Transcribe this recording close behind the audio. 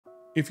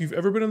If you've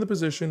ever been in the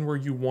position where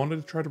you wanted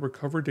to try to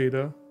recover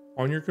data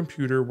on your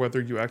computer,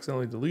 whether you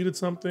accidentally deleted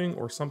something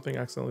or something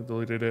accidentally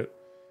deleted it,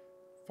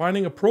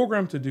 finding a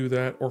program to do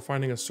that or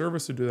finding a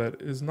service to do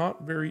that is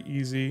not very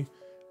easy.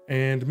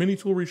 And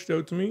MiniTool reached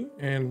out to me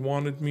and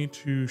wanted me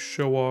to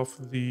show off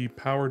the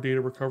Power Data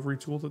Recovery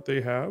tool that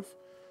they have.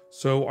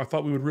 So I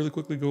thought we would really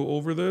quickly go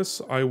over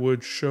this. I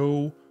would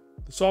show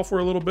the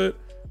software a little bit.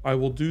 I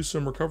will do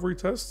some recovery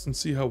tests and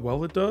see how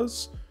well it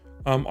does.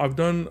 I've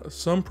done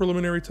some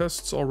preliminary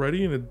tests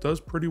already and it does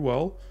pretty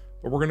well,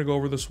 but we're going to go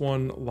over this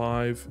one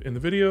live in the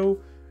video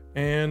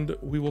and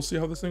we will see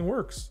how this thing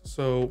works.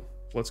 So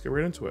let's get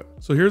right into it.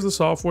 So here's the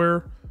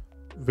software,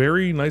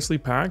 very nicely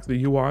packed.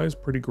 The UI is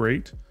pretty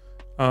great.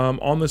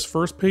 On this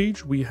first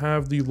page, we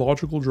have the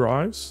logical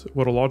drives.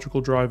 What a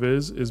logical drive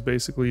is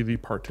basically the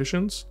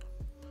partitions.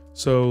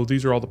 So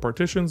these are all the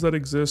partitions that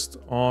exist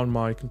on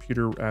my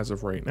computer as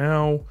of right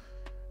now.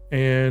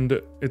 And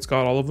it's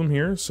got all of them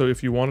here. So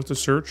if you wanted to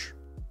search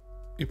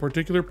a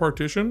particular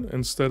partition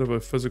instead of a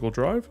physical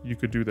drive, you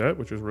could do that,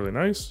 which is really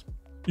nice.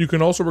 You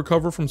can also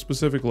recover from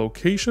specific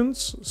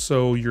locations.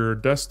 So your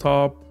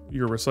desktop,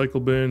 your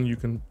recycle bin, you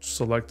can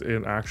select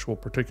an actual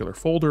particular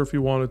folder if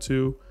you wanted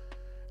to.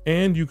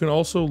 And you can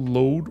also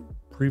load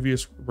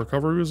previous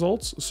recovery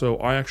results. So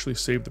I actually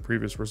saved the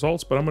previous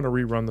results, but I'm going to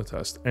rerun the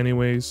test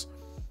anyways.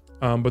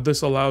 But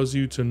this allows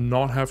you to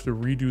not have to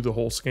redo the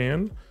whole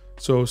scan.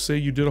 So say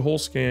you did a whole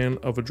scan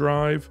of a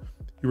drive,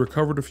 you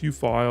recovered a few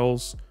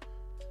files,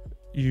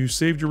 you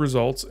saved your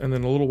results, and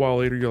then a little while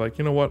later, you're like,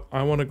 you know what?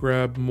 I want to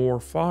grab more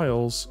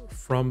files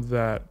from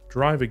that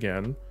drive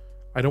again.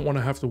 I don't want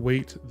to have to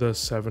wait the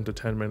 7 to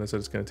 10 minutes that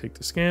it's going to take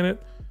to scan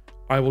it.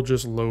 I will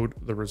just load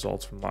the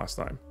results from last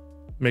time.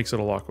 Makes it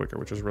a lot quicker,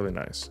 which is really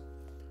nice.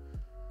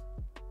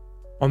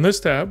 On this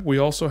tab, we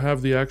also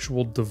have the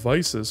actual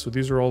devices. So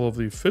these are all of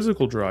the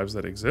physical drives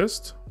that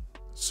exist.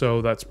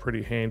 So that's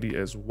pretty handy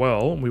as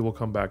well. And we will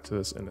come back to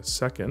this in a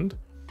second.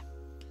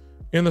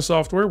 In the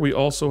software, we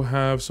also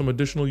have some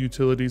additional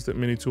utilities that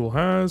MiniTool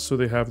has. So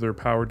they have their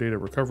Power Data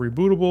Recovery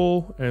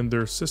Bootable and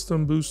their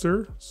System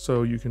Booster.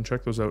 So you can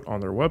check those out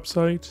on their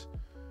website.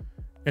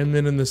 And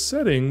then in the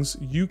settings,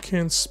 you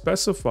can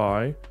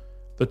specify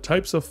the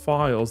types of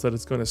files that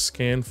it's going to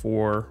scan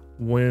for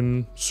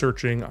when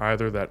searching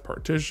either that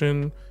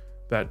partition,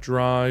 that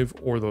drive,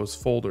 or those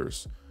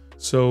folders.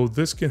 So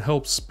this can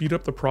help speed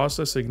up the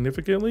process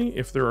significantly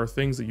if there are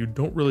things that you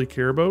don't really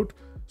care about.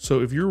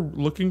 So if you're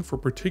looking for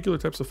particular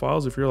types of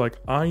files, if you're like,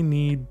 I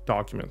need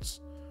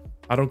documents,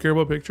 I don't care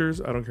about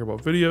pictures, I don't care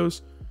about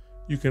videos,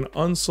 you can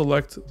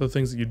unselect the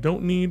things that you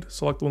don't need,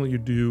 select the one that you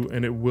do,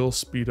 and it will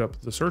speed up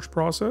the search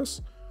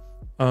process.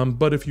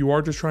 But if you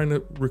are just trying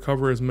to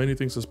recover as many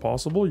things as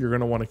possible, you're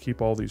going to want to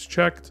keep all these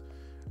checked,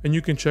 and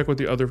you can check what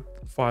the other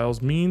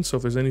files mean. So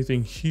if there's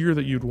anything here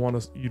that you'd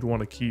want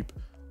to keep,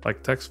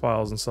 like text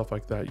files and stuff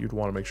like that, you'd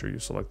want to make sure you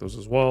select those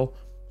as well.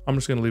 I'm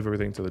just going to leave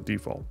everything to the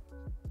default.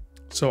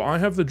 So I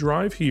have the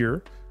drive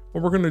here.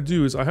 What we're going to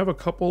do is I have a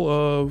couple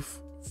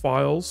of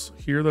files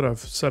here that I've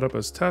set up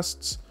as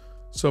tests.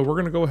 So we're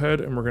going to go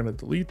ahead and we're going to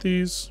delete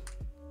these.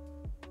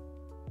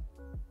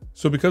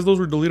 So because those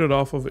were deleted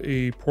off of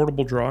a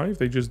portable drive,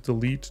 they just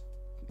delete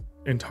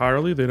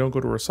entirely. They don't go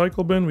to a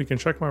recycle bin. We can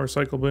check my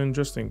recycle bin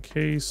just in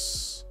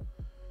case.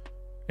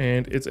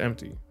 And it's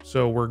empty.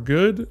 So we're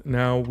good.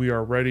 Now we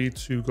are ready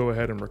to go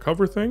ahead and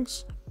recover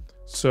things.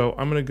 So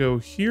I'm going to go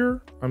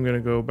here. I'm going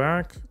to go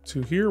back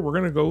to here. We're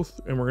going to go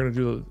and we're going to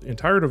do the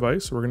entire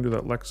device. So we're going to do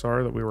that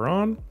Lexar that we were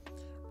on.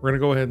 We're going to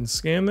go ahead and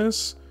scan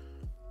this.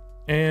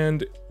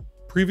 And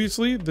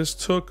previously this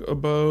took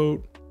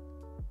about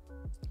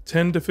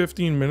 10 to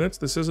 15 minutes.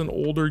 This is an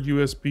older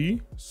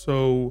USB.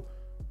 So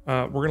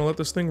we're going to let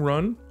this thing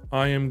run.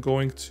 I am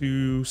going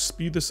to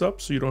speed this up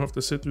so you don't have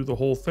to sit through the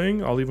whole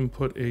thing. I'll even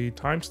put a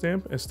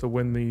timestamp as to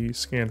when the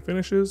scan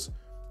finishes,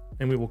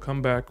 and we will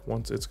come back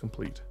once it's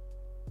complete.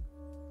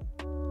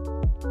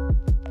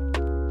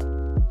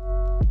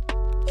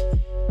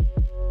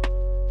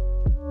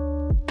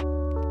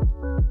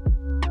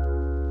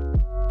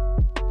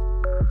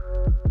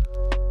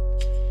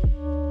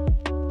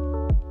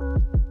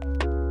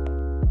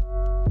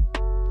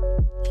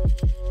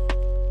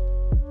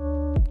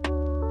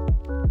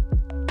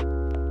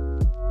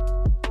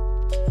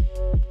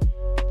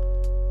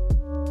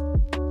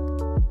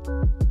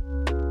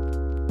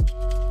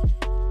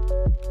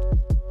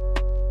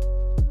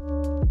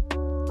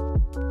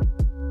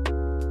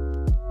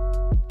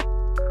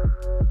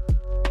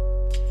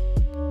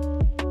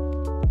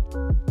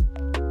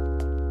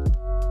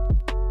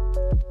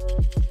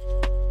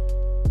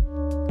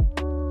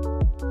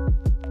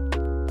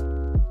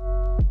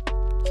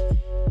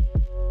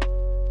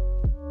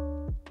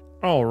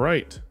 All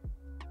right,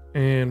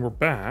 and we're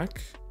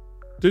back.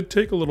 Did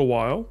take a little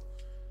while,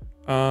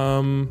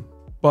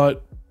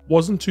 but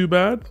wasn't too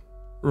bad.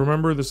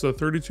 Remember, this is a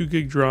 32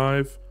 gig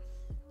drive.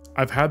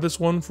 I've had this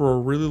one for a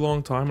really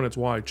long time, and it's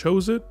why I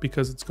chose it,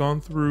 because it's gone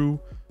through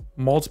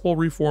multiple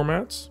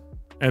reformats,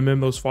 and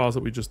then those files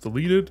that we just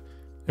deleted,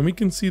 and we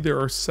can see there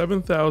are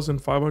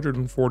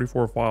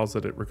 7,544 files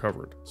that it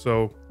recovered.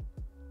 So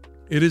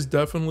it is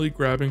definitely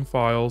grabbing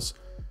files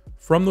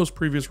from those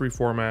previous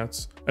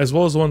reformats, as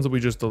well as the ones that we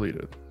just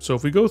deleted. So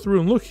if we go through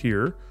and look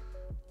here,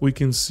 we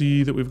can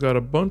see that we've got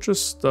a bunch of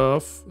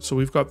stuff. So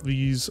we've got,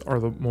 these are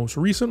the most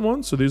recent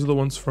ones. So these are the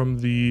ones from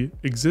the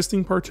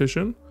existing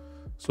partition.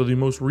 So the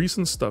most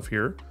recent stuff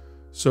here.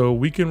 So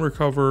we can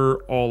recover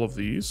all of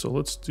these. So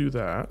let's do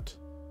that.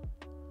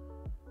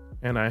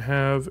 And I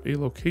have a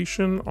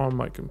location on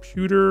my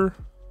computer.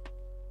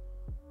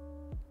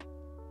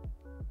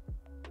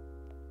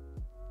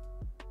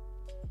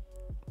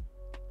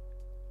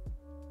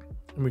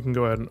 And we can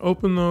go ahead and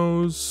open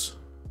those.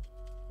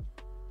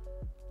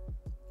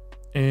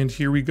 And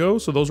here we go.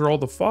 So those are all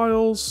the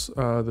files.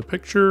 The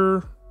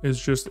picture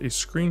is just a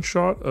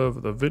screenshot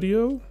of the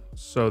video.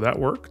 So that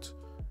worked.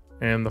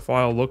 And the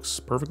file looks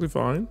perfectly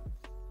fine.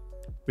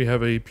 We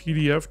have a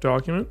PDF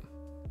document.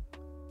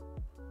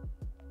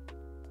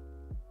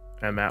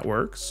 And that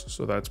works.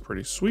 So that's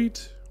pretty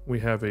sweet. We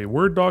have a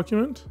Word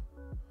document.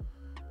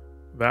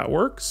 That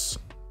works.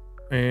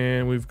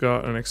 And we've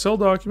got an Excel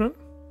document.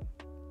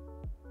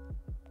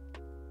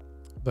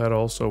 That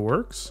also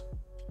works.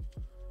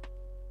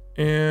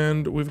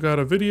 And we've got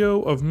a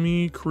video of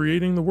me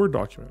creating the Word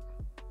document.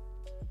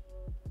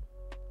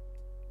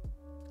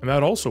 And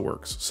that also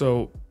works.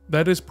 So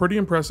that is pretty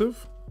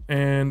impressive.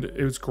 And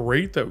it's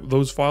great that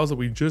those files that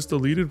we just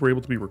deleted were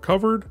able to be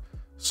recovered.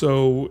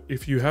 So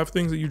if you have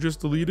things that you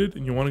just deleted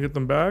and you want to get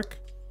them back,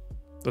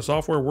 the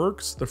software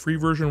works. The free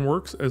version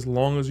works as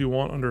long as you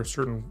want under a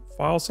certain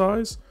file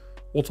size.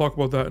 We'll talk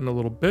about that in a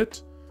little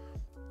bit.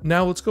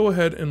 Now let's go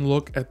ahead and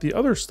look at the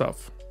other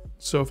stuff.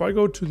 So if I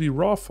go to the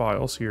raw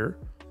files here,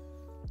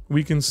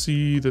 we can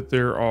see that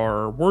there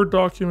are Word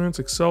documents,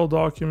 Excel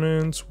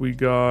documents, we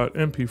got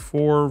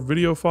MP4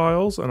 video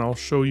files, and I'll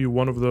show you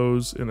one of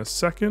those in a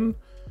second.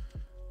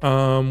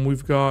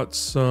 We've got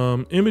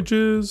some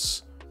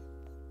images.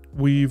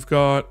 We've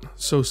got,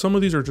 so some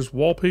of these are just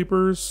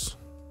wallpapers.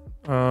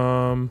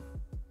 I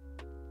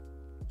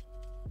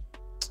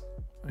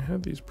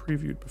had these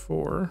previewed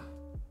before.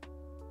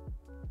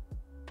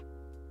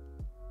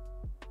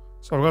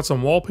 So I've got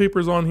some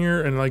wallpapers on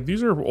here, and like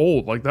these are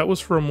old. Like that was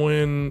from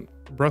when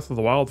Breath of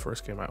the Wild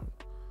first came out.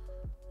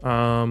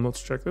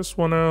 Let's check this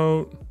one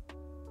out.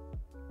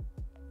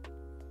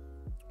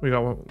 We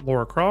got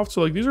Lara Croft.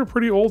 So like these are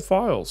pretty old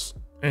files,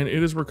 and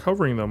it is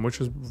recovering them, which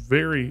is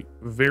very,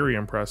 very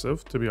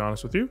impressive, to be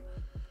honest with you.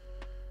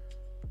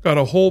 Got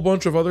a whole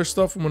bunch of other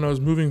stuff when I was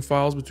moving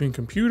files between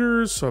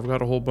computers. So I've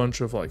got a whole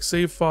bunch of like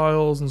save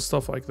files and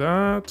stuff like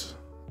that.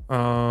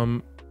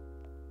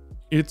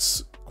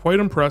 It's quite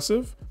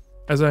impressive.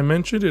 As I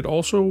mentioned, I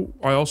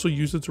also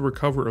used it to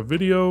recover a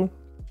video,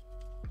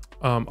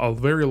 a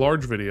very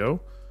large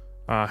video,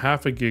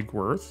 half a gig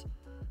worth,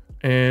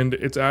 and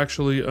it's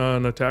actually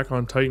an Attack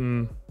on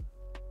Titan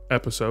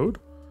episode.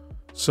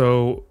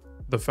 So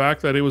the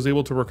fact that it was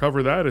able to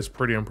recover that is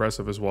pretty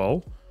impressive as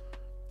well.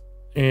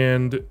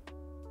 And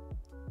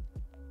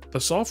the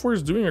software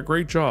is doing a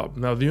great job.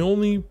 Now, the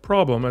only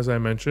problem, as I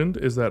mentioned,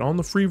 is that on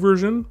the free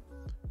version,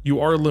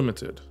 you are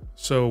limited.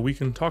 So we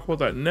can talk about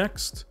that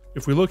next.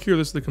 If we look here,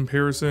 this is the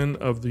comparison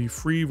of the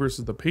free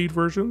versus the paid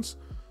versions.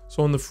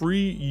 So on the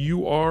free,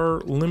 you are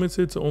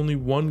limited to only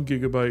 1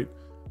 gigabyte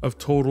of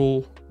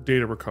total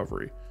data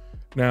recovery.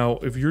 Now,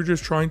 if you're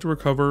just trying to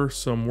recover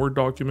some Word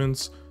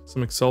documents,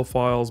 some Excel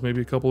files,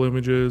 maybe a couple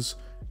images,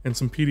 and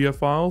some PDF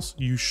files,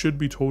 you should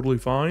be totally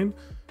fine.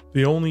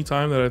 The only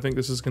time that I think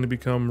this is going to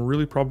become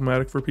really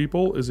problematic for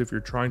people is if you're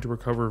trying to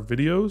recover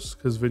videos,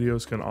 because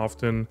videos can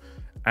often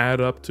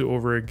add up to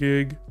over a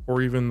gig,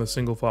 or even the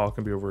single file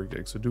can be over a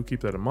gig. So do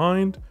keep that in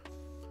mind.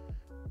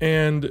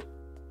 And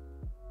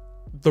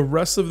the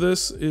rest of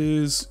this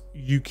is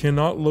you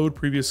cannot load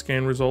previous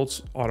scan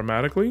results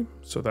automatically.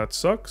 So that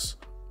sucks.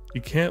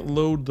 You can't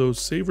load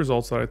those save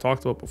results that I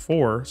talked about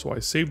before. So I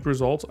saved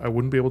results. I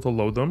wouldn't be able to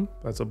load them.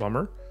 That's a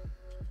bummer.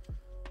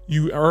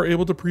 You are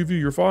able to preview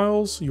your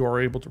files. You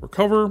are able to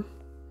recover,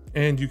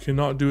 and you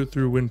cannot do it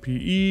through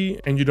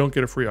WinPE, and you don't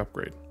get a free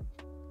upgrade.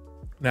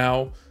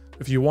 Now,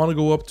 if you want to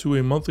go up to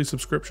a monthly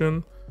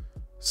subscription,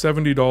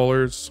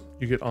 $70,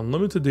 you get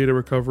unlimited data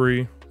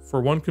recovery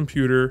for one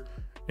computer,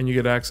 and you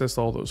get access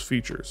to all those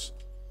features.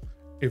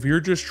 If you're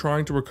just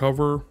trying to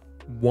recover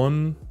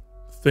one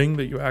thing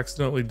that you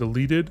accidentally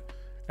deleted,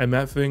 and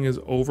that thing is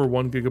over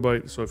 1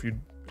 gigabyte, so if you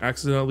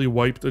accidentally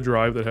wiped a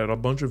drive that had a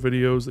bunch of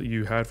videos that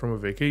you had from a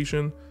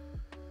vacation,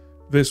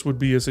 this would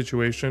be a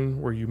situation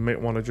where you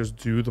might want to just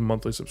do the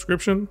monthly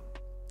subscription.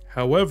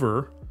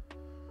 However,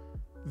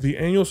 the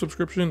annual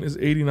subscription is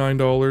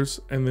 $89,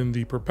 and then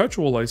the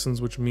perpetual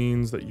license, which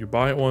means that you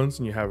buy it once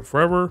and you have it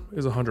forever,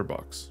 is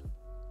 $100.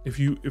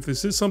 If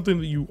this is something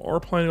that you are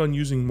planning on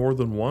using more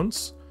than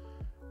once,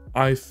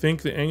 I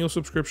think the annual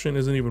subscription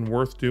isn't even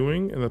worth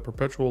doing, and the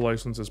perpetual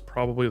license is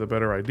probably the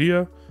better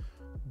idea.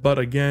 But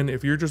again,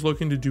 if you're just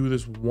looking to do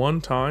this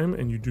one time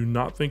and you do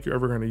not think you're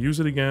ever going to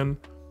use it again,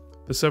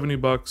 the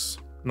 $70,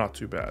 not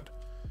too bad.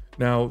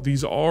 Now,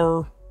 these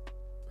are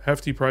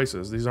hefty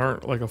prices. These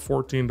aren't like a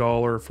 $14,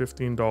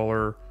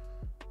 $15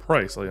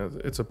 price. Like,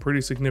 it's a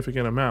pretty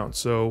significant amount.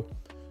 So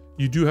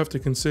you do have to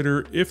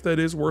consider if that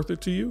is worth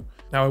it to you.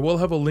 Now, I will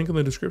have a link in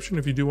the description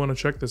if you do want to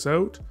check this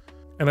out.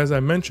 And as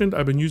I mentioned,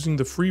 I've been using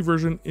the free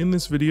version in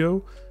this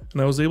video,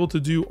 and I was able to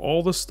do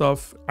all the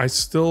stuff. I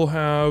still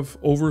have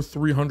over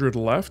 300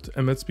 left,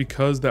 and that's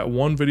because that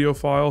one video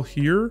file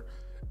here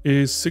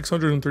is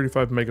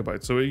 635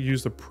 megabytes. So it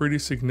used a pretty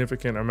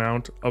significant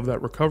amount of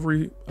that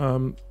recovery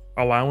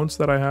allowance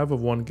that I have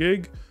of 1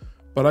 gig,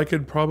 but I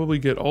could probably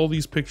get all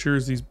these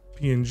pictures, these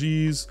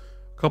PNGs,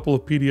 a couple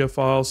of PDF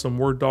files, some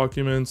Word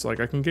documents.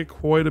 Like, I can get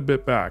quite a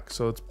bit back.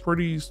 So it's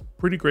pretty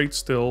great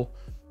still.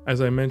 As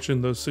I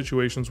mentioned, those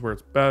situations where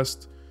it's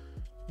best,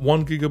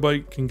 1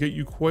 gigabyte can get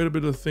you quite a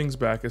bit of things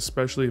back,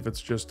 especially if it's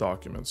just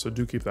documents. So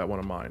do keep that one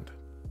in mind.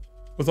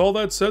 With all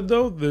that said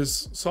though,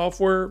 this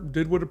software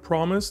did what it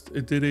promised.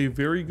 It did a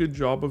very good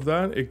job of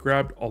that. It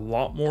grabbed a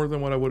lot more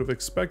than what I would have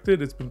expected.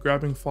 It's been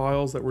grabbing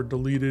files that were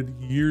deleted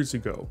years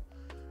ago.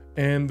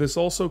 And this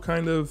also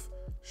kind of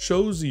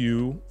shows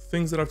you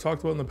things that I've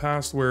talked about in the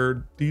past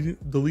where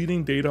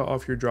deleting data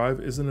off your drive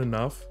isn't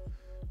enough.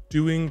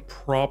 Doing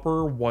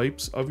proper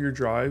wipes of your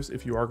drives,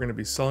 if you are going to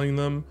be selling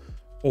them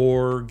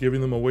or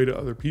giving them away to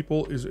other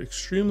people, is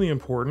extremely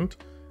important,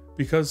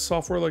 because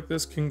software like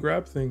this can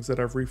grab things that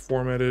I've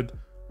reformatted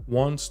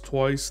once,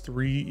 twice,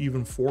 3,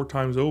 even 4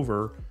 times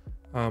over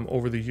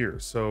the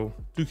years. So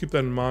do keep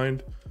that in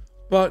mind.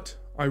 But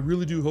I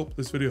really do hope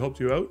this video helped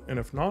you out. And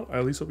if not, I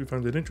at least hope you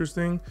found it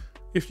interesting.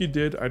 If you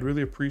did, I'd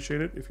really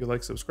appreciate it if you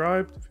like,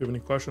 subscribed. If you have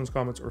any questions,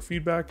 comments, or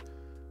feedback,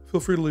 feel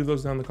free to leave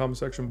those down in the comment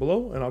section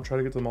below, and I'll try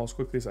to get to them all as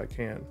quickly as I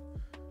can.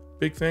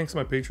 Big thanks to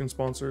my Patreon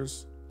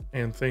sponsors,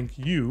 and thank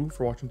you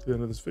for watching to the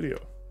end of this video.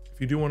 If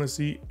you do want to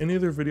see any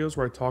other videos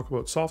where I talk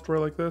about software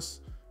like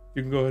this,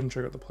 you can go ahead and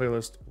check out the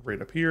playlist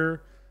right up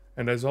here.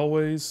 And as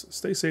always,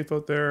 stay safe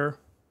out there.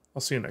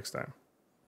 I'll see you next time.